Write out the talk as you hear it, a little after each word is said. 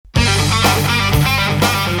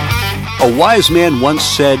A wise man once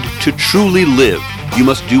said, to truly live, you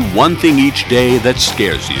must do one thing each day that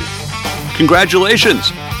scares you.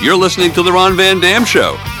 Congratulations! You're listening to The Ron Van Dam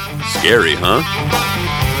Show. Scary, huh?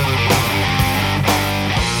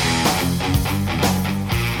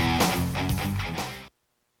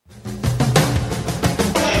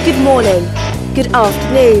 Good morning, good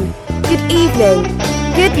afternoon, good evening,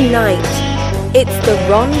 good night. It's the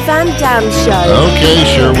Ron Van Dam Show. Okay,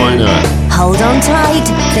 sure, why not? Hold on tight,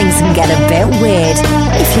 things can get a bit weird,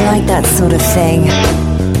 if you like that sort of thing.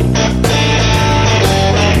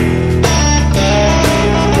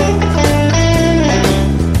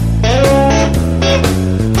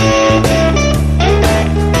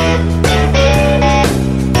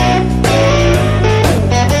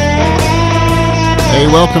 Hey,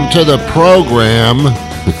 welcome to the program.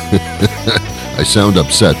 I sound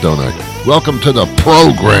upset, don't I? Welcome to the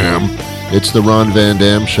program. It's the Ron Van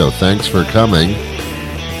Dam Show. Thanks for coming.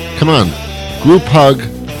 Come on, group hug.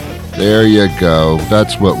 There you go.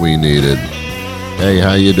 That's what we needed. Hey,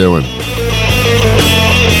 how you doing?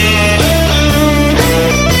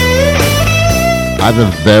 I have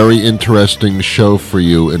a very interesting show for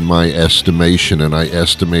you in my estimation, and I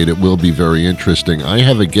estimate it will be very interesting. I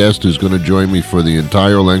have a guest who's going to join me for the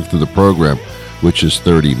entire length of the program, which is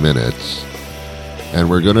 30 minutes. And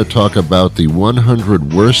we're going to talk about the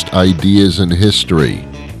 100 worst ideas in history.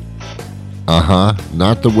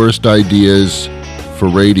 Not the worst ideas for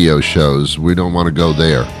radio shows. We don't want to go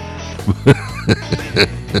there.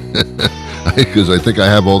 Because I think I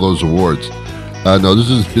have all those awards. No,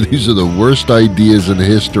 these are the worst ideas in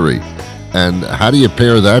history. And how do you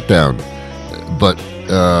pare that down? But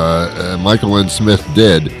Michael N. Smith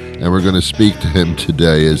did, and we're going to speak to him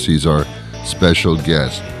today as he's our special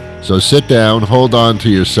guest. So sit down, hold on to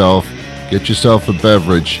yourself, get yourself a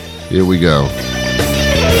beverage. Here we go.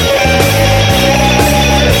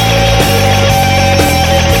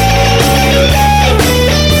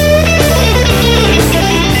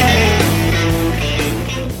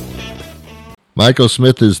 Michael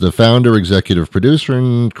Smith is the founder, executive producer,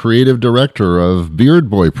 and creative director of Beard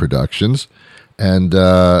Boy Productions. And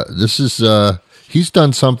this is he's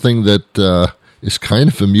done something that is kind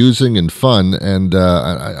of amusing and fun, and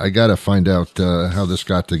I got to find out how this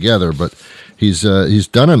got together. But he's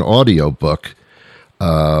done an audio book,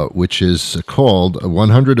 which is called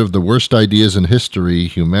 100 of the Worst Ideas in History,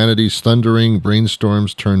 Humanity's Thundering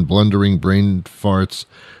Brainstorms Turn Blundering Brain Farts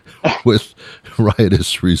with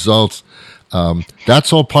Riotous Results.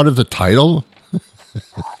 That's all part of the title?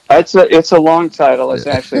 It's a long title. It's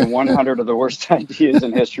actually 100 of the worst ideas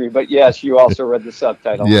in history. But yes, you also read the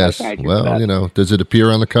subtitle. Yes. Thank you Well, you know, does it appear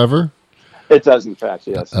on the cover? It does, in fact,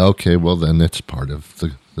 yes. Okay, well, then it's part of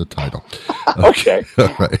the title. Okay.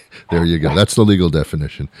 All right. There you go. That's the legal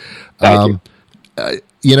definition. Thank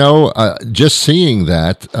you. Just seeing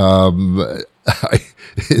that,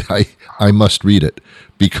 I must read it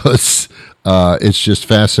because it's just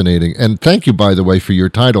fascinating. And thank you, by the way, for your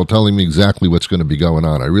title, telling me exactly what's going to be going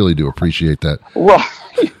on. I really do appreciate that. Well,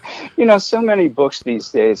 you know, so many books these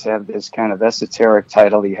days have this kind of esoteric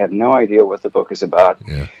title. You have no idea what the book is about.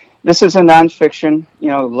 Yeah. This is a nonfiction,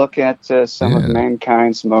 look at some of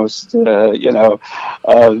mankind's most,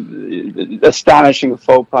 astonishing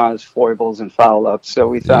faux pas, foibles, and foul-ups. So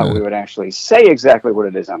we thought we would actually say exactly what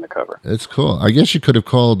it is on the cover. It's cool. I guess you could have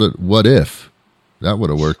called it What If. That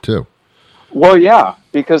would have worked, too. Well, yeah,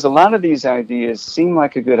 because a lot of these ideas seem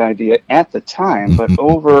like a good idea at the time, but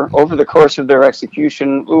over the course of their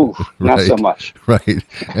execution, not so much. Right,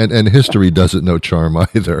 and history doesn't know charm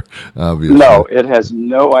either, obviously. No, it has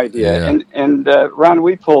no idea. Yeah. And Ron,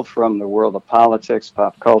 we pulled from the world of politics,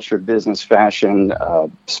 pop culture, business, fashion,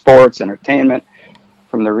 sports, entertainment,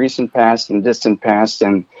 from the recent past and distant past,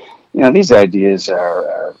 and these ideas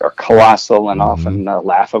are colossal and often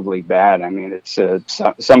laughably bad. I mean, it's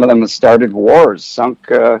some of them have started wars, sunk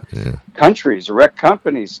countries, wrecked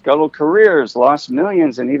companies, scuttled careers, lost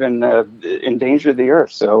millions, and even endangered the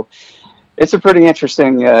earth. So it's a pretty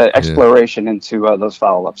interesting exploration into those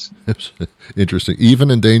foul-ups. Interesting. Even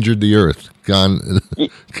endangered the earth, gone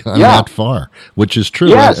that far, which is true.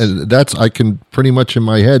 Yes. And that's, I can pretty much in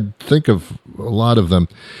my head think of a lot of them.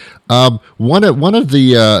 One of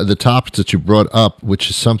the topics that you brought up, which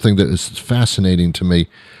is something that is fascinating to me,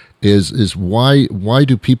 is why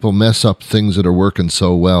do people mess up things that are working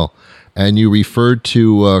so well? And you referred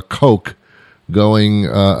to Coke going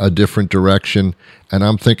a different direction, and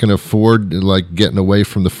I'm thinking of Ford, like getting away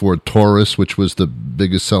from the Ford Taurus, which was the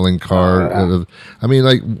biggest selling car. I mean,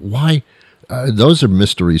 like, why? Those are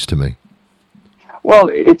mysteries to me.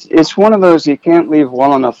 Well, it's one of those you can't leave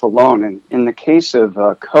well enough alone. And in the case of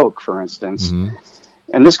Coke, for instance,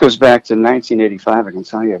 and this goes back to 1985. I can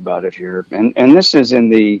tell you about it here. And this is in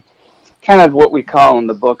the kind of what we call in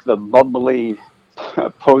the book the bubbly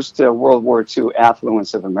post-World War II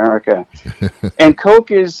affluence of America. And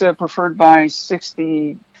Coke is preferred by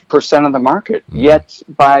 60% of the market. Yet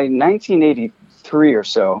by 1983 or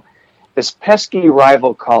so, this pesky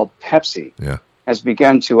rival called Pepsi has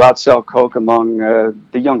begun to outsell Coke among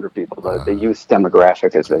the younger people, the youth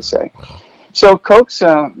demographic, as they say. So Coke's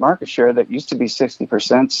market share that used to be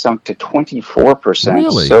 60% sunk to 24%.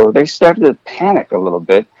 Really? So they started to panic a little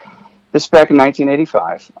bit. This back in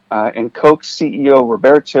 1985. And Coke's CEO,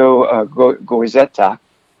 Roberto Goizueta,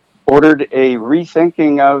 ordered a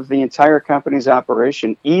rethinking of the entire company's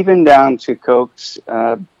operation, even down to Coke's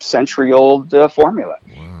century-old formula.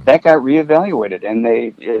 Wow. That got reevaluated, and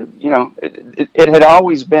it had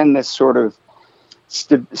always been this sort of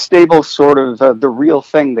stable, sort of the real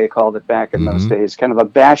thing, they called it back in those days, kind of a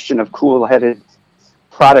bastion of cool-headed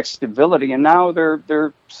product stability, and now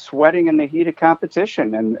they're sweating in the heat of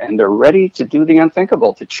competition, and they're ready to do the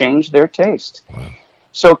unthinkable, to change their taste. Wow.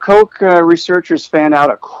 So Coke researchers fan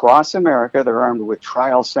out across America. They're armed with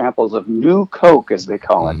trial samples of new Coke, as they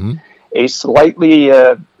call it, a slightly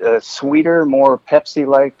sweeter, more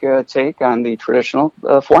Pepsi-like take on the traditional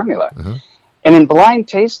formula. And in blind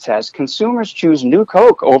taste tests, consumers choose new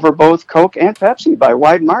Coke over both Coke and Pepsi by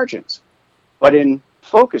wide margins. But in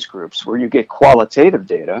focus groups, where you get qualitative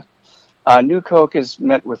data, new Coke is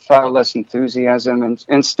met with far less enthusiasm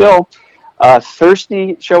and still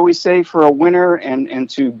thirsty, shall we say, for a winner and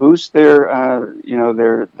to boost their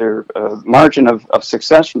margin of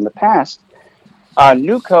success from the past.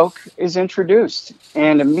 New Coke is introduced,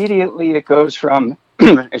 and immediately it goes from,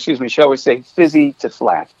 shall we say, fizzy to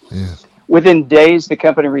flat. Yeah. Within days, the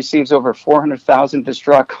company receives over 400,000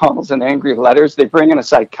 distraught calls and angry letters. They bring in a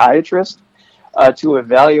psychiatrist to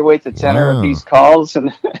evaluate the tenor of these calls.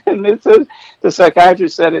 And the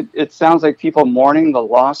psychiatrist said it sounds like people mourning the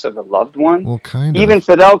loss of a loved one. Well, kind of. Even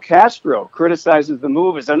Fidel Castro criticizes the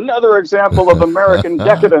move as another example of American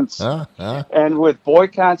decadence. And with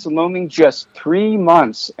boycotts looming just 3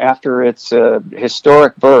 months after its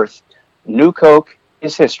historic birth, New Coke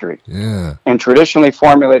is history. Yeah. And traditionally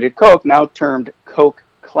formulated Coke, now termed Coke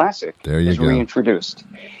Classic, is reintroduced.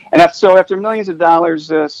 And after millions of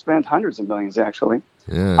dollars spent, hundreds of millions actually,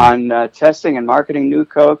 on testing and marketing New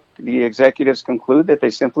Coke, the executives conclude that they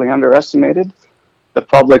simply underestimated the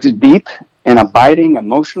public's deep and abiding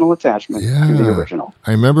emotional attachment to the original.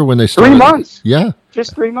 I remember when they started. 3 months. Yeah.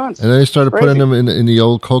 Just 3 months. And then they started putting them in the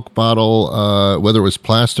old Coke bottle, whether it was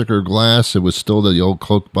plastic or glass, it was still the old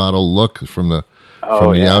Coke bottle look from the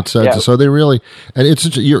outside. Yeah. So they really,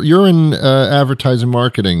 and you're in advertising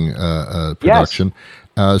marketing production.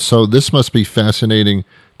 Yes. So this must be fascinating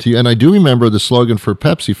to you. And I do remember the slogan for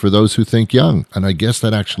Pepsi, for those who think young. And I guess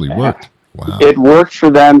that actually worked. Wow. It worked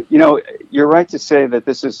for them. You know, you're right to say that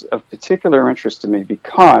this is of particular interest to me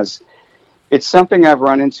because it's something I've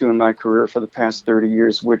run into in my career for the past 30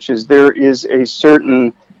 years, which is there is a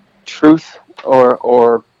certain truth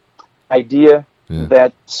or idea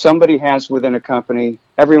that somebody has within a company.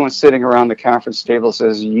 Everyone sitting around the conference table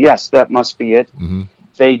says, yes, that must be it. Mm-hmm.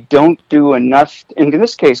 They don't do enough. In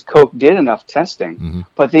this case, Coke did enough testing,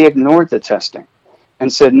 but they ignored the testing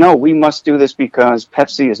and said, no, we must do this because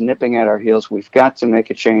Pepsi is nipping at our heels. We've got to make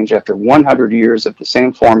a change after 100 years of the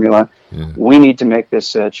same formula. Yeah. We need to make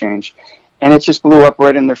this change. And it just blew up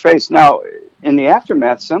right in their face. Now, in the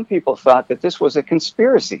aftermath, some people thought that this was a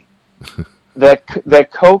conspiracy. that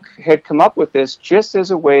Coke had come up with this just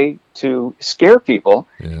as a way to scare people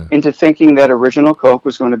into thinking that original Coke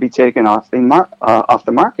was going to be taken off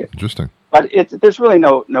the market. Interesting. But there's really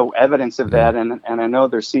no evidence of that, and I know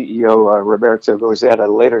their CEO, Roberto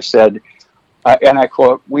Goizueta, later said, and I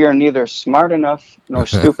quote, "We are neither smart enough nor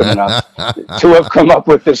stupid enough to have come up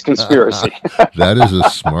with this conspiracy." That is a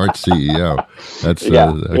smart CEO. That's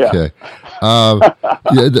okay.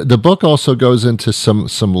 The book also goes into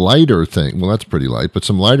some lighter things. Well, that's pretty light, but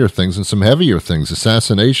some lighter things and some heavier things.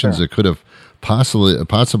 Assassinations that could have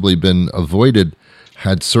possibly been avoided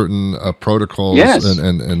had certain protocols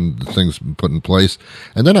and things put in place.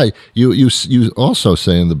 And then you also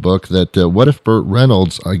say in the book that what if Burt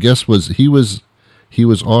Reynolds, I guess he was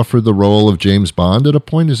offered the role of James Bond at a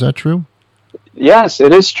point? Is that true? Yes,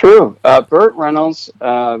 it is true. Burt Reynolds,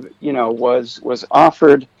 was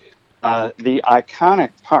offered the iconic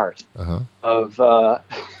part of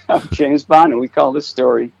James Bond, and we call this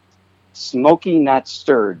story "Smoky Not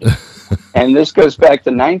Stirred." And this goes back to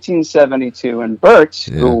 1972, and Burt,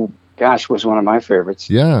 who, was one of my favorites,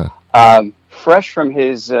 fresh from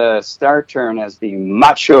his star turn as the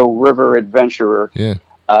macho river adventurer,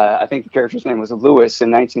 I think the character's name was Lewis in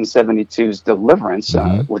 1972's Deliverance,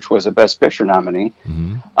 which was a Best Picture nominee.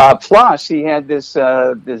 Plus, he had this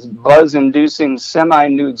buzz-inducing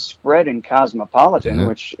semi-nude spread in Cosmopolitan,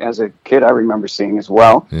 which as a kid I remember seeing as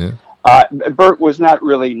well. Yeah. Burt was not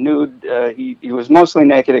really nude. He was mostly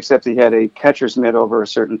naked, except he had a catcher's mitt over a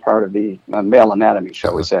certain part of the male anatomy,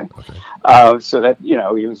 shall we say. Okay. So that, he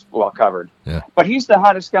was well covered. Yeah. But he's the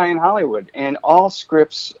hottest guy in Hollywood, and all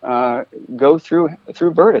scripts go through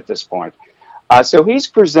Burt at this point. So he's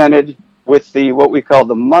presented with what we call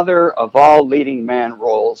the mother of all leading man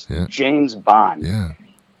roles, James Bond. Yeah.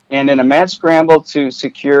 And in a mad scramble to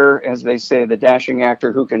secure, as they say, the dashing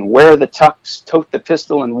actor who can wear the tux, tote the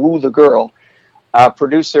pistol, and woo the girl,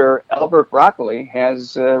 producer Albert Broccoli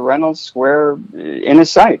has Reynolds square in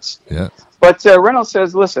his sights. Yeah. But Reynolds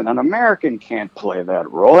says, listen, an American can't play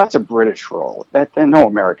that role. That's a British role. No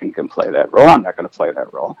American can play that role. I'm not going to play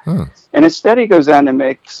that role. Huh. And instead he goes on to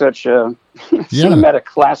make such cinematic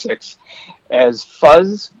classics as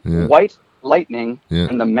Fuzz, White Lightning,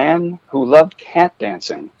 and The Man Who Loved Cat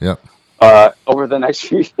Dancing. Yeah. Over the next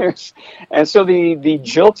few years. And so the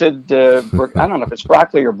jilted, I don't know if it's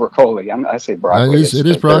broccoli or broccoli. I say broccoli. It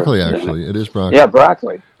is broccoli, actually. It is broccoli. Yeah,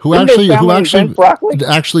 broccoli. Who actually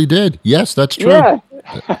did. Yes, that's true. Yeah.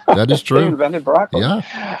 That is true. They invented broccoli.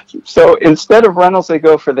 Yeah. So instead of Reynolds, they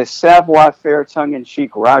go for the savoir-faire,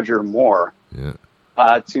 tongue-in-cheek Roger Moore. Yeah.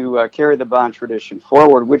 To carry the Bond tradition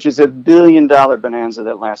forward, which is $1 billion bonanza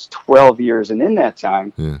that lasts 12 years. And in that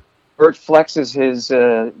time, Burt flexes his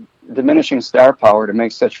diminishing star power to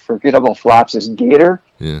make such forgettable flops as Gator,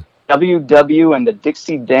 WW, and the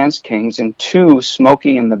Dixie Dance Kings, and 2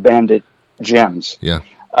 Smokey and the Bandit gems. Yeah.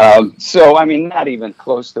 So, I mean, not even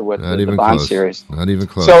close to what the Bond series. Not even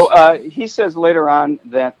close. So he says later on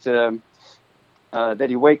that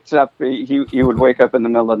he wakes up, he would wake up in the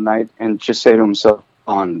middle of the night and just say to himself,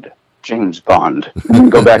 Bond, James Bond,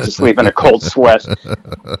 and go back to sleep in a cold sweat.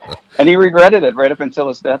 And he regretted it right up until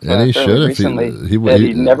his death. And he should have. Recently, he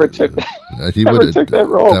never took that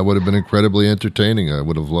role. That would have been incredibly entertaining. I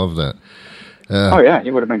would have loved that. He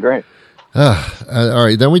would have been great. All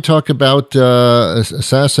right. Then we talk about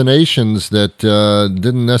assassinations that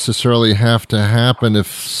didn't necessarily have to happen if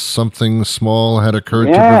something small had occurred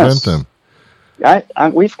to prevent them.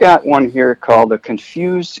 We've got one here called The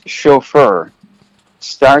Confused Chauffeur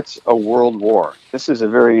Starts a World War. This is a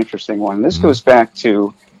very interesting one. This goes back to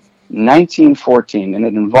 1914, and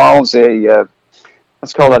it involves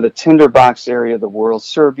let's call it a tinderbox area of the world,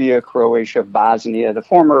 Serbia, Croatia, Bosnia, the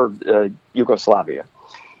former Yugoslavia.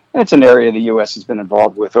 And it's an area the U.S. has been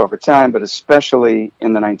involved with over time, but especially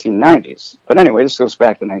in the 1990s. But anyway, this goes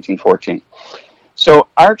back to 1914. So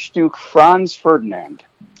Archduke Franz Ferdinand,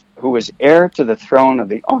 who is heir to the throne of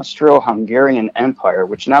the Austro-Hungarian Empire,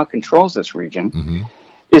 which now controls this region,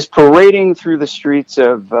 is parading through the streets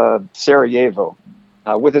of Sarajevo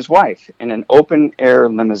with his wife in an open-air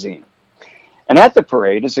limousine. And at the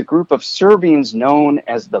parade is a group of Serbians known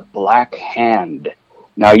as the Black Hand.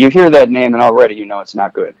 Now, you hear that name and already you know it's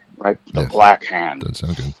not good, right? The Black Hand. Doesn't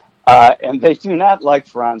sound good. And they do not like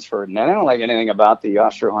Franz Ferdinand. They don't like anything about the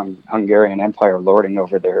Austro-Hungarian Empire lording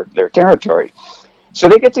over their territory. So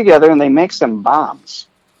they get together and they make some bombs.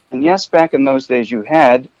 And yes, back in those days, you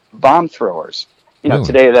had bomb throwers. Really?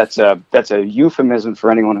 Today that's a euphemism for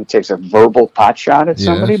anyone who takes a verbal pot shot at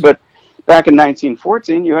somebody. But back in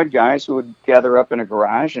 1914, you had guys who would gather up in a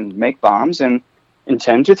garage and make bombs and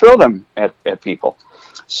intend to throw them at people.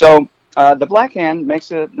 So the Black Hand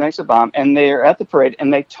makes a bomb, and they're at the parade,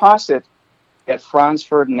 and they toss it at Franz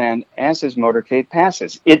Ferdinand as his motorcade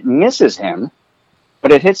passes. It misses him,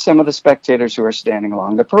 but it hits some of the spectators who are standing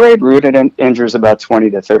along the parade route and injures about 20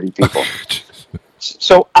 to 30 people.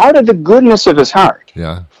 So out of the goodness of his heart,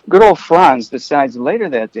 good old Franz decides later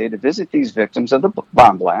that day to visit these victims of the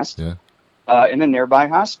bomb blast in a nearby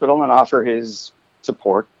hospital and offer his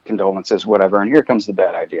support, condolences, whatever. And here comes the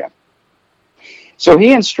bad idea. So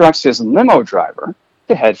he instructs his limo driver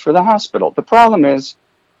to head for the hospital. The problem is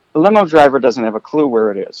the limo driver doesn't have a clue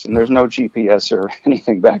where it is, and there's no GPS or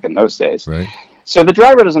anything back in those days. Right. So the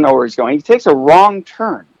driver doesn't know where he's going. He takes a wrong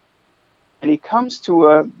turn, and he comes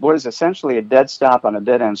to what is essentially a dead stop on a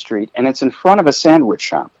dead-end street, and it's in front of a sandwich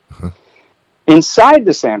shop. Inside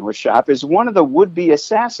the sandwich shop is one of the would-be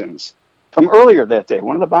assassins from earlier that day,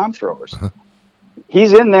 one of the bomb throwers.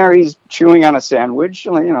 He's in there, he's chewing on a sandwich,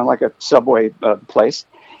 like a Subway place,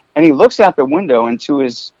 and he looks out the window, and to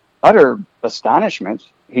his utter astonishment,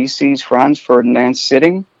 he sees Franz Ferdinand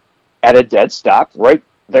sitting at a dead stop right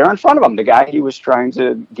there in front of him. The guy he was trying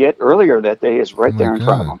to get earlier that day is right there in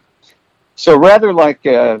front of him. So rather like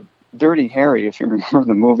Dirty Harry, if you remember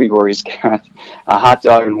the movie where he's got a hot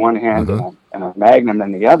dog in one hand and a Magnum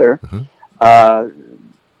in the other.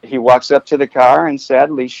 He walks up to the car and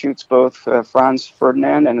sadly shoots both Franz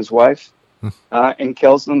Ferdinand and his wife and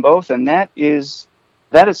kills them both. And that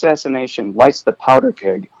assassination lights the powder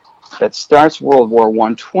keg that starts World War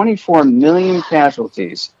I. 24 million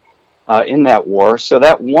casualties in that war. So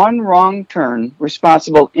that one wrong turn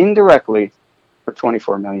responsible indirectly for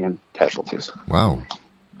 24 million casualties. Wow.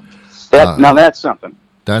 Now that's something.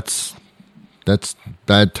 That's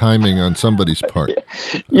bad timing on somebody's part.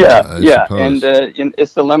 Yeah. And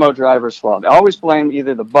it's the limo driver's fault. I always blame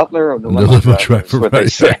either the butler or the limo driver. That's what they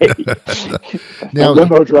say. Now, the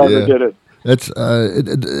limo driver did it. It's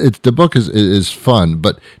the book is fun,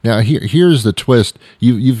 but now here's the twist.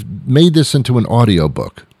 You've made this into an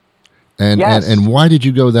audiobook. And why did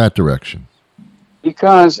you go that direction?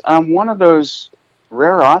 Because I'm one of those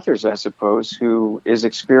rare authors, I suppose, who is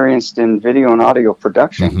experienced in video and audio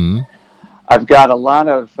production. I've got a lot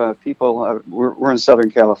of people. We're in Southern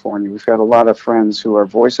California. We've got a lot of friends who are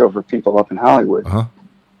voiceover people up in Hollywood.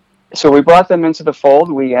 So we brought them into the fold.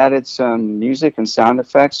 We added some music and sound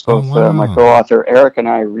effects. Both my co-author Eric and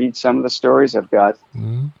I read some of the stories. I've got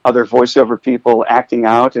other voiceover people acting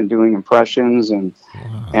out and doing impressions and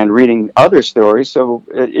reading other stories. So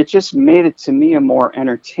it just made it, to me, a more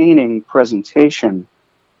entertaining presentation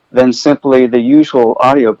than simply the usual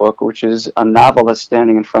audiobook, which is a novelist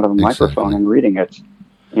standing in front of a microphone and reading it,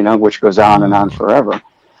 which goes on and on forever.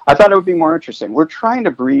 I thought it would be more interesting. We're trying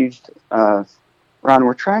to breathe... Ron,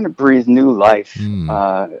 we're trying to breathe new life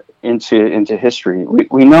into history.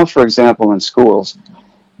 We know, for example, in schools,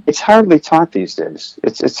 it's hardly taught these days.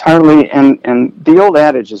 It's hardly, and the old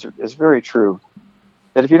adage is very true,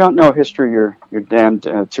 that if you don't know history, you're damned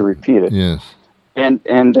to repeat it. Yes. And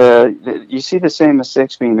you see the same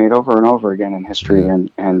mistakes being made over and over again in history,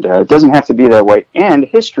 and it doesn't have to be that way. And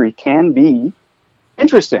history can be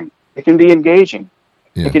interesting. It can be engaging.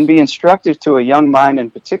 Yeah. It can be instructive to a young mind,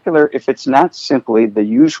 in particular, if it's not simply the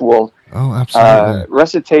usual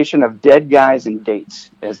recitation of dead guys and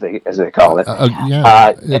dates, as they call it.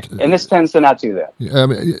 And this tends to not do that.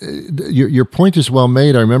 Your point is well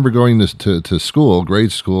made. I remember going to school,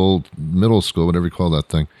 grade school, middle school, whatever you call that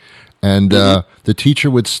thing. And the teacher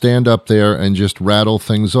would stand up there and just rattle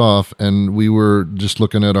things off, and we were just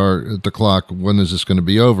looking at the clock. When is this going to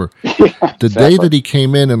be over? The day that he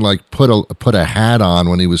came in and put a hat on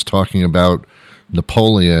when he was talking about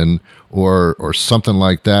Napoleon or something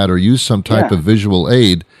like that, or used some type of visual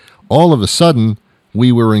aid, all of a sudden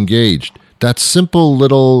we were engaged. That simple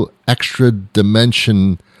little extra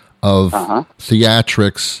dimension of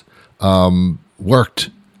theatrics worked.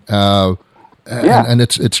 And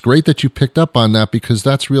it's great that you picked up on that, because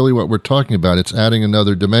that's really what we're talking about. It's adding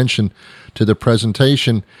another dimension to the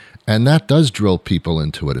presentation, and that does drill people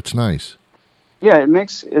into it. It's nice. Yeah, it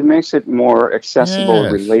makes it more accessible,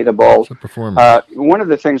 relatable. It's a performance. One of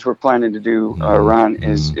the things we're planning to do, Ron,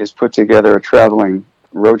 is put together a traveling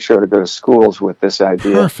roadshow to go to schools with this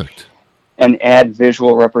idea. Perfect. And add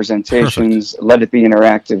visual representations. Perfect. Let it be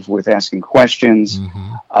interactive with asking questions,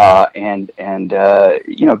 and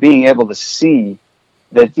being able to see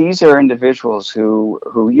that these are individuals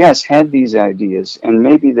who yes, had these ideas, and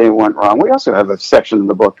maybe they went wrong. We also have a section in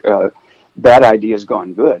the book, "Bad Ideas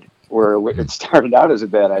Gone Good," where it started out as a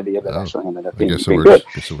bad idea, but actually ended up being good. I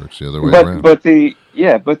guess it works the other way around. But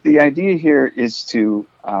the idea here is to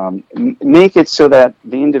make it so that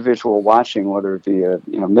the individual watching, whether it be a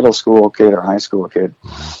middle school kid or high school kid,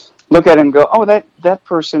 look at it and go, oh, that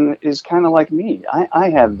person is kind of like me. I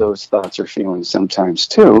have those thoughts or feelings sometimes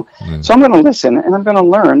too. So I'm going to listen, and I'm going to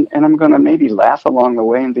learn, and I'm going to maybe laugh along the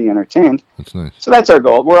way and be entertained. That's nice. So that's our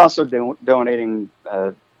goal. We're also donating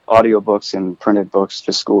audiobooks and printed books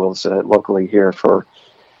to schools locally here. For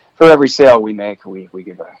every sale we make, we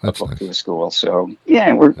give a book to a school. So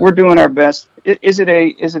we're doing our best. Is it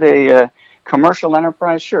a commercial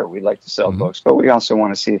enterprise? Sure, we'd like to sell books, but we also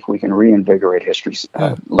want to see if we can reinvigorate history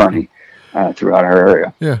learning throughout our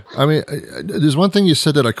area. Yeah, I mean, there's one thing you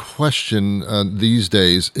said that I question these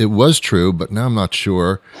days. It was true, but now I'm not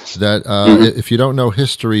sure that if you don't know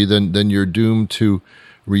history, then you're doomed to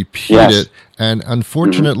repeat it. And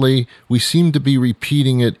unfortunately, we seem to be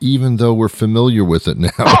repeating it even though we're familiar with it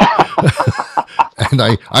now. And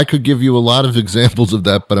I could give you a lot of examples of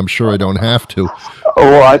that, but I'm sure I don't have to.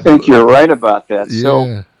 Oh, well, I think you're right about that. Yeah.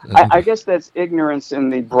 So I guess that's ignorance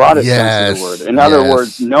in the broadest sense of the word. In other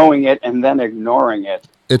words, knowing it and then ignoring it.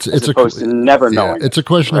 as opposed to never knowing. It's a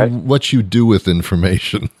question right? of what you do with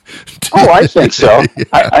information. I think so.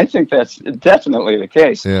 I think that's definitely the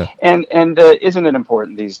case. Yeah. And isn't it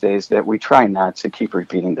important these days that we try not to keep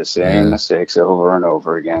repeating the same mistakes over and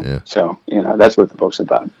over again? Yeah. So, that's what the book's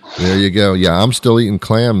about. There you go. Yeah, I'm still eating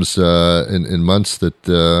clams in months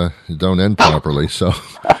that don't end properly. So.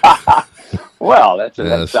 Well, that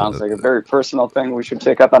sounds like a very personal thing. We should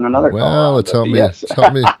take up on another call. Well, it's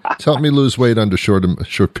helped me lose weight under short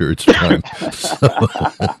periods of time. So,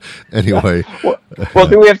 anyway. Well,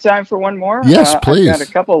 do we have time for one more? Yes, please. I've got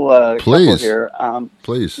a couple here.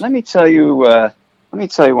 Please. Let me tell you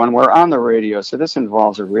one. We're on the radio, so this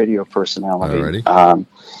involves a radio personality. Alrighty.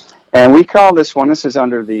 And we call this one. This is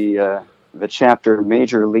under the chapter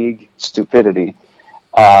Major League Stupidity.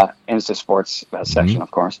 And it's a sports section,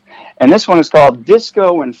 of course. And this one is called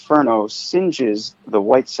Disco Inferno Singes the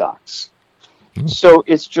White Sox. So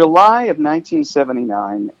it's July of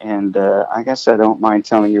 1979, and I guess I don't mind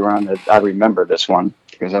telling you, Ron, that I remember this one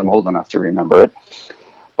because I'm old enough to remember it.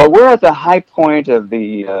 But we're at the high point of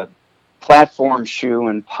the platform shoe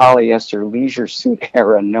and polyester leisure suit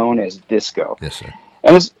era known as disco. Yes, sir.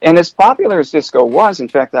 And as popular as disco was, in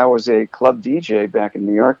fact, I was a club DJ back in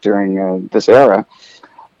New York during this era.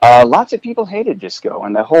 Lots of people hated disco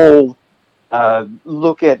and the whole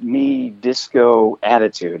look at me disco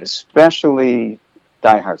attitude, especially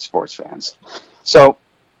diehard sports fans. So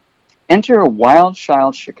enter a wild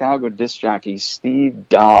child Chicago disc jockey, Steve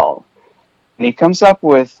Dahl. And he comes up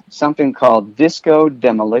with something called Disco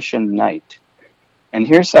Demolition Night. And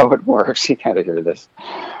here's how it works. You got to hear this.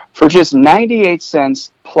 For just 98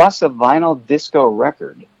 cents plus a vinyl disco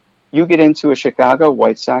record, you get into a Chicago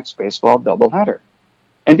White Sox baseball doubleheader.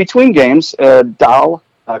 And between games, Dahl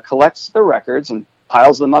collects the records and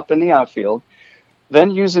piles them up in the outfield,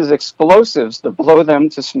 then uses explosives to blow them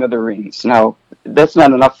to smithereens. Now, that's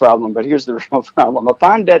not enough problem, but here's the real problem.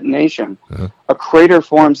 Upon detonation, a crater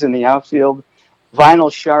forms in the outfield,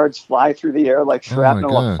 vinyl shards fly through the air like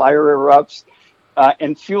shrapnel, a fire erupts,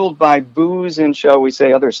 and fueled by booze and, shall we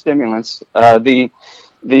say, other stimulants, the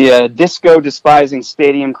disco-despising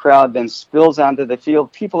stadium crowd then spills onto the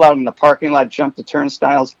field. People out in the parking lot jump the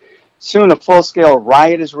turnstiles. Soon a full-scale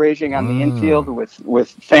riot is raging on the infield with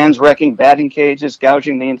fans wrecking batting cages,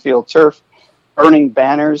 gouging the infield turf, burning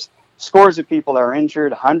banners. Scores of people are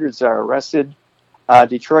injured. Hundreds are arrested.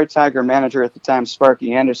 Detroit Tiger manager at the time,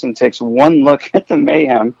 Sparky Anderson, takes one look at the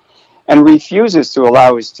mayhem and refuses to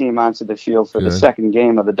allow his team onto the field for the second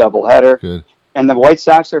game of the doubleheader. Good. And the White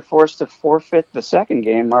Sox are forced to forfeit the second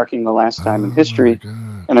game, marking the last time in history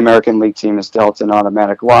an American League team is dealt an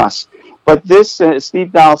automatic loss. But this,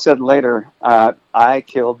 Steve Dahl said later, I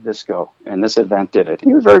killed disco, and this event did it.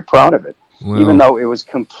 He was very proud of it, even though it was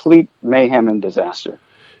complete mayhem and disaster.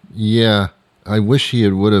 Yeah, I wish he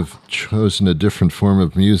would have chosen a different form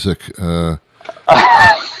of music. But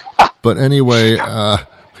anyway,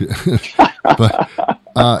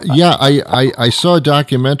 I saw a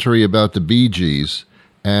documentary about the Bee Gees,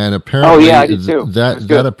 and apparently I did too.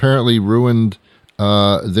 That apparently ruined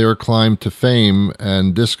their climb to fame,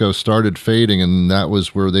 and disco started fading, and that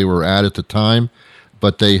was where they were at the time.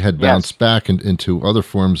 But they had bounced back into other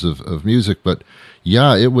forms of music. But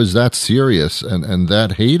yeah, it was that serious and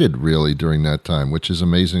that hated really during that time, which is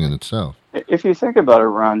amazing in itself. If you think about it,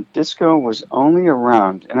 Ron, disco was only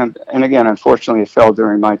around, and again, unfortunately, it fell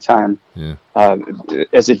during my time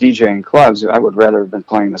as a DJ in clubs. I would rather have been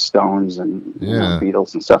playing the Stones and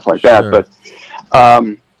Beatles and stuff like that. But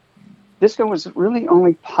disco was really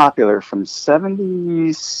only popular from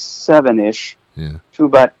 77-ish to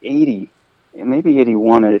about 80, maybe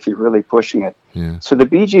 81 if you're really pushing it. Yeah. So the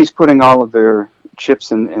Bee Gees putting all of their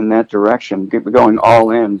chips in that direction, going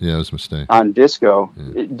all in it was a mistake. On disco,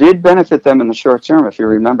 it did benefit them in the short term. If you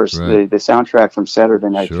remember, the soundtrack from Saturday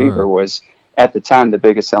Night Fever was, at the time, the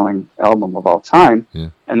biggest selling album of all time,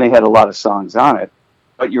 and they had a lot of songs on it.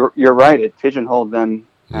 But you're right, it pigeonholed them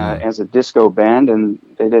as a disco band, and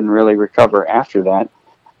they didn't really recover after that.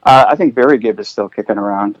 I think Barry Gibb is still kicking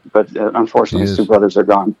around, but unfortunately his two brothers are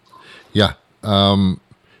gone. Yeah.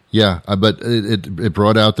 But it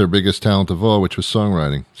brought out their biggest talent of all, which was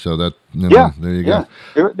songwriting. So that there you go.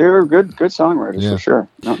 They were good songwriters for sure.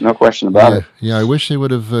 No question about it. Yeah, I wish they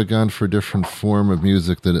would have gone for a different form of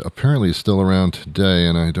music that apparently is still around today,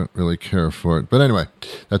 and I don't really care for it. But anyway,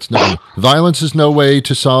 violence is no way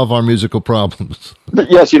to solve our musical problems.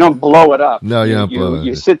 But yes, you don't blow it up. No, you don't blow it up.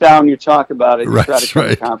 You sit down, you talk about it, you try to come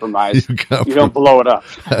to compromise. You don't blow it up.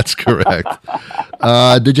 That's correct.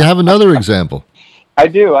 Did you have another example? I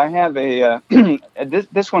do. I have a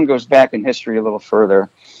this one goes back in history a little further,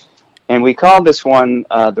 and we call this one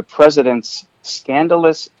the President's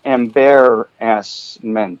scandalous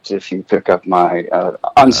embarrassment, if you pick up my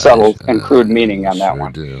unsubtle and crude meaning on that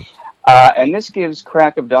one. Do. And this gives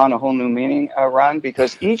Crack of Dawn a whole new meaning, Ron,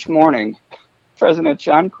 because each morning, President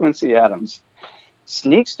John Quincy Adams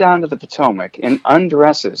sneaks down to the Potomac and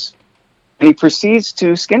undresses, and he proceeds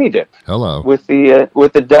to skinny dip. Hello. With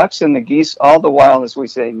the ducks and the geese, all the while, as we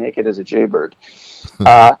say, naked as a jaybird.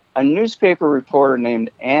 A newspaper reporter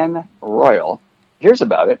named Anne Royal hears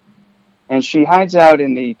about it, and she hides out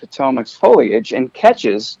in the Potomac's foliage and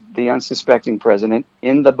catches the unsuspecting president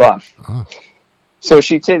in the buff. Oh. So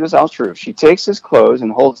this is all true. She takes his clothes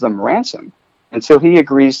and holds them ransom until he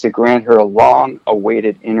agrees to grant her a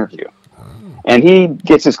long-awaited interview. Oh. And he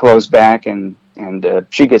gets his clothes back, and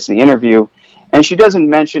she gets the interview. And she doesn't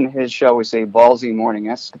mention his, shall we say, ballsy morning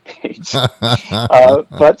escapades.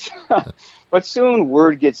 But soon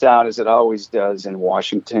word gets out, as it always does in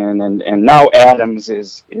Washington, and now Adams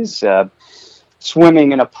is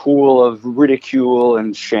swimming in a pool of ridicule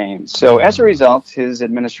and shame. So as a result, his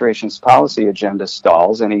administration's policy agenda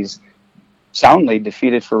stalls, and he's soundly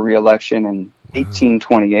defeated for re-election in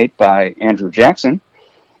 1828 by Andrew Jackson.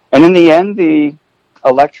 And in the end, the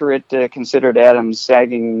electorate considered Adams'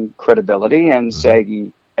 sagging credibility and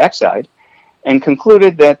saggy exide, and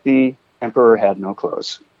concluded that the emperor had no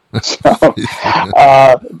clothes. So,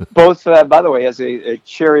 both, by the way, as a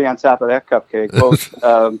cherry on top of that cupcake,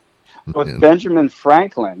 both Benjamin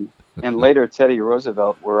Franklin and later Teddy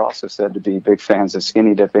Roosevelt were also said to be big fans of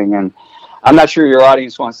skinny dipping. And I'm not sure your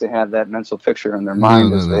audience wants to have that mental picture in their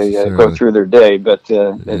mind as they go through their day, but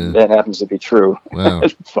that happens to be true. Wow.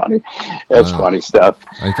 It's funny. It's funny stuff.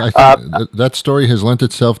 I think that story has lent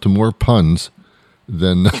itself to more puns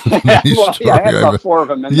than well, yeah, I had about 4 of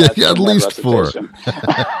them in that, at least 4.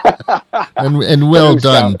 and well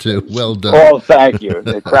done, too. Well done. Oh, thank you.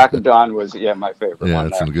 The Crack of Dawn was, my favorite one. Yeah,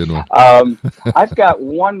 that's a good one. I've got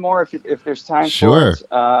one more if there's time for it.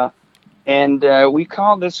 And we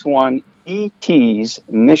call this one E.T.'s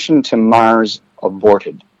Mission to Mars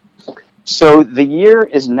Aborted. So the year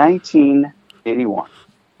is 1981.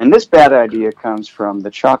 And this bad idea comes from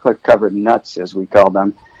the chocolate-covered nuts, as we call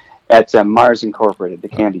them, at Mars Incorporated, the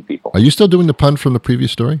candy people. Are you still doing the pun from the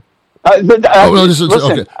previous story? Listen,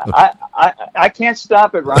 okay. I can't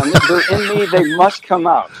stop it, Ron. They're in me. They must come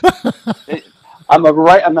out.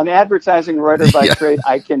 I'm an advertising writer by trade.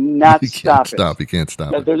 I cannot stop it. You can't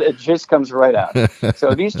stop it. It just comes right out.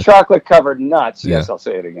 So these chocolate-covered nuts, yes, I'll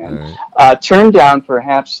say it again, turned down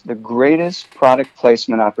perhaps the greatest product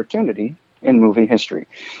placement opportunity in movie history.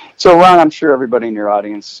 So, Ron, I'm sure everybody in your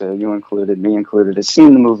audience, you included, me included, has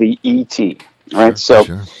seen the movie E.T., right?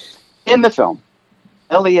 In the film,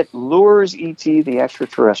 Elliot lures E.T., the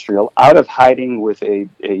extraterrestrial, out of hiding with a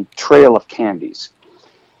trail of candies.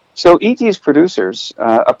 So E.T.'s producers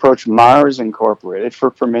approach Mars Incorporated for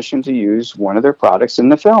permission to use one of their products in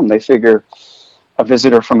the film. They figure a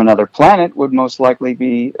visitor from another planet would most likely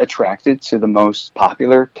be attracted to the most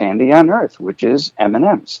popular candy on Earth, which is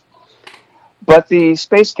M&M's. But the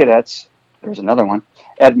space cadets, there's another one,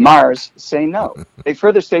 at Mars say no. They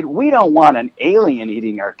further state, we don't want an alien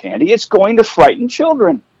eating our candy. It's going to frighten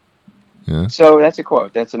children. Yeah. So that's a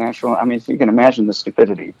quote. That's an actual, if you can imagine the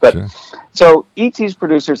stupidity. But So E.T.'s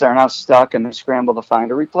producers are now stuck, and they scramble to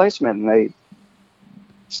find a replacement. And they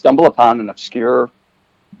stumble upon an obscure,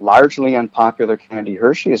 largely unpopular candy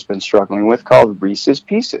Hershey has been struggling with called Reese's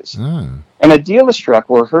Pieces. And a deal is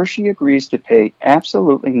struck where Hershey agrees to pay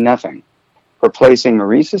absolutely nothing for placing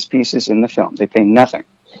Reese's Pieces in the film. They pay nothing.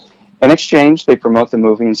 In exchange, they promote the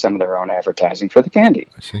movie and some of their own advertising for the candy.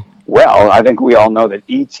 I see. Well, I think we all know that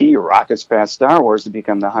E.T. rockets past Star Wars to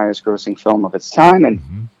become the highest-grossing film of its time,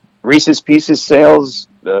 and Reese's Pieces sales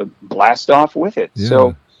blast off with it. Yeah.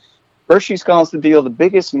 So Hershey's calls the deal the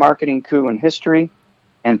biggest marketing coup in history,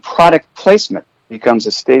 and product placement becomes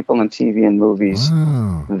a staple in TV and movies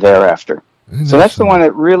thereafter. So that's the one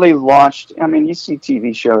that really launched. You see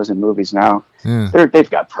TV shows and movies now. Yeah. They've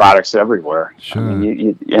got products everywhere. Sure.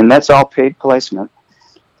 And that's all paid placement.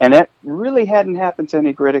 And that really hadn't happened to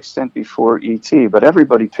any great extent before E.T., but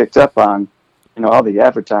everybody picked up on, all the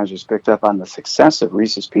advertisers picked up on the success of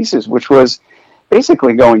Reese's Pieces, which was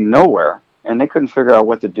basically going nowhere, and they couldn't figure out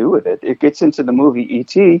what to do with it. It gets into the movie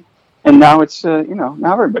E.T., and now it's, now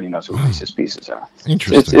everybody knows what Reese's Pieces are.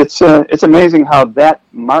 Interesting. It's amazing how that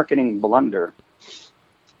marketing blunder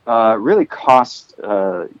really cost,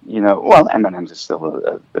 M&M's is still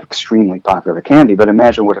an extremely popular candy, but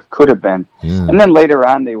imagine what it could have been. Yeah. And then later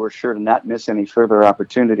on, they were sure to not miss any further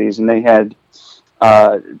opportunities, and they had,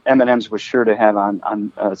 M&M's was sure to have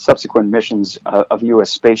on subsequent missions of U.S.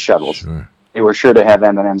 space shuttles. Sure. They were sure to have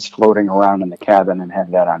M&M's floating around in the cabin and have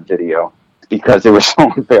that on video. because they were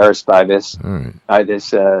so embarrassed by this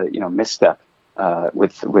misstep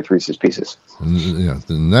with Reese's Pieces.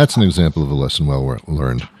 And that's an example of a lesson well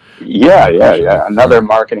learned. Yeah. Another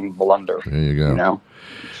marketing blunder. There you go.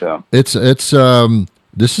 So it's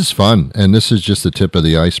this is fun, and this is just the tip of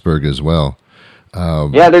the iceberg as well.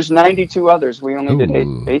 There's 92 others. We only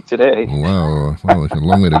did eight today. Wow, well, a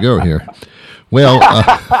long way to go here. Well,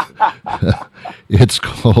 it's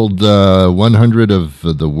called 100 of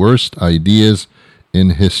the Worst Ideas in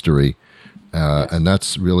History, and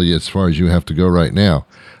that's really as far as you have to go right now.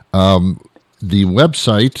 The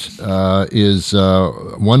website is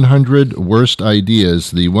 100 Worst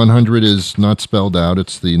Ideas. The 100 is not spelled out.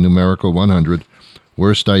 It's the numerical 100,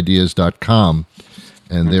 worstideas.com.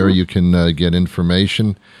 And there you can get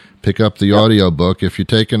information, pick up the audiobook. If you're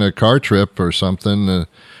taking a car trip or something,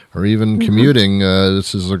 or even commuting,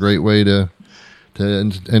 this is a great way to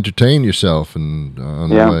entertain yourself and on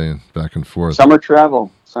the way back and forth. Summer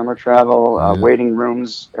travel, waiting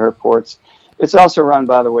rooms, airports. It's also run,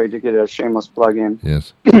 by the way, to get a shameless plug-in.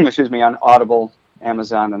 Yes. Excuse me, on Audible,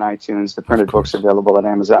 Amazon, and iTunes. The printed book's available at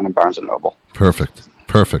Amazon and Barnes & Noble. Perfect.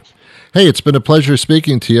 Hey, it's been a pleasure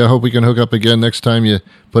speaking to you. I hope we can hook up again next time you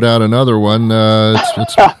put out another one. And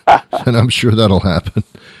I'm sure that'll happen.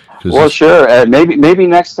 Well, sure. Maybe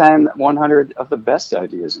next time 100 of the best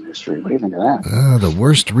ideas in history. What do you think of that? The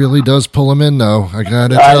worst really does pull them in, though. I got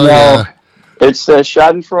to tell you. It's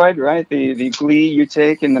Schadenfreude, right? The glee you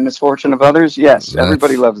take in the misfortune of others. Yes,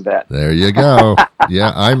 everybody loves that. There you go.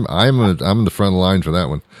 Yeah, I'm in the front line for that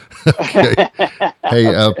one. Okay.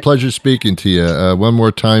 Hey, pleasure speaking to you. One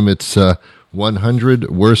more time, it's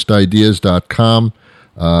 100worstideas.com.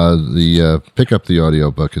 Pick up the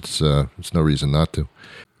audiobook. It's no reason not to.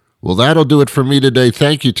 Well, that'll do it for me today.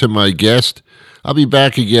 Thank you to my guest. I'll be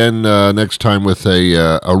back again next time with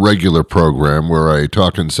a regular program where I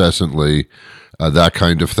talk incessantly, that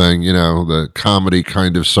kind of thing, the comedy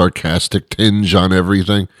kind of sarcastic tinge on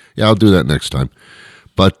everything. Yeah, I'll do that next time.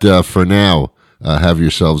 But for now, have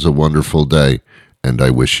yourselves a wonderful day, and I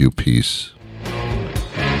wish you peace.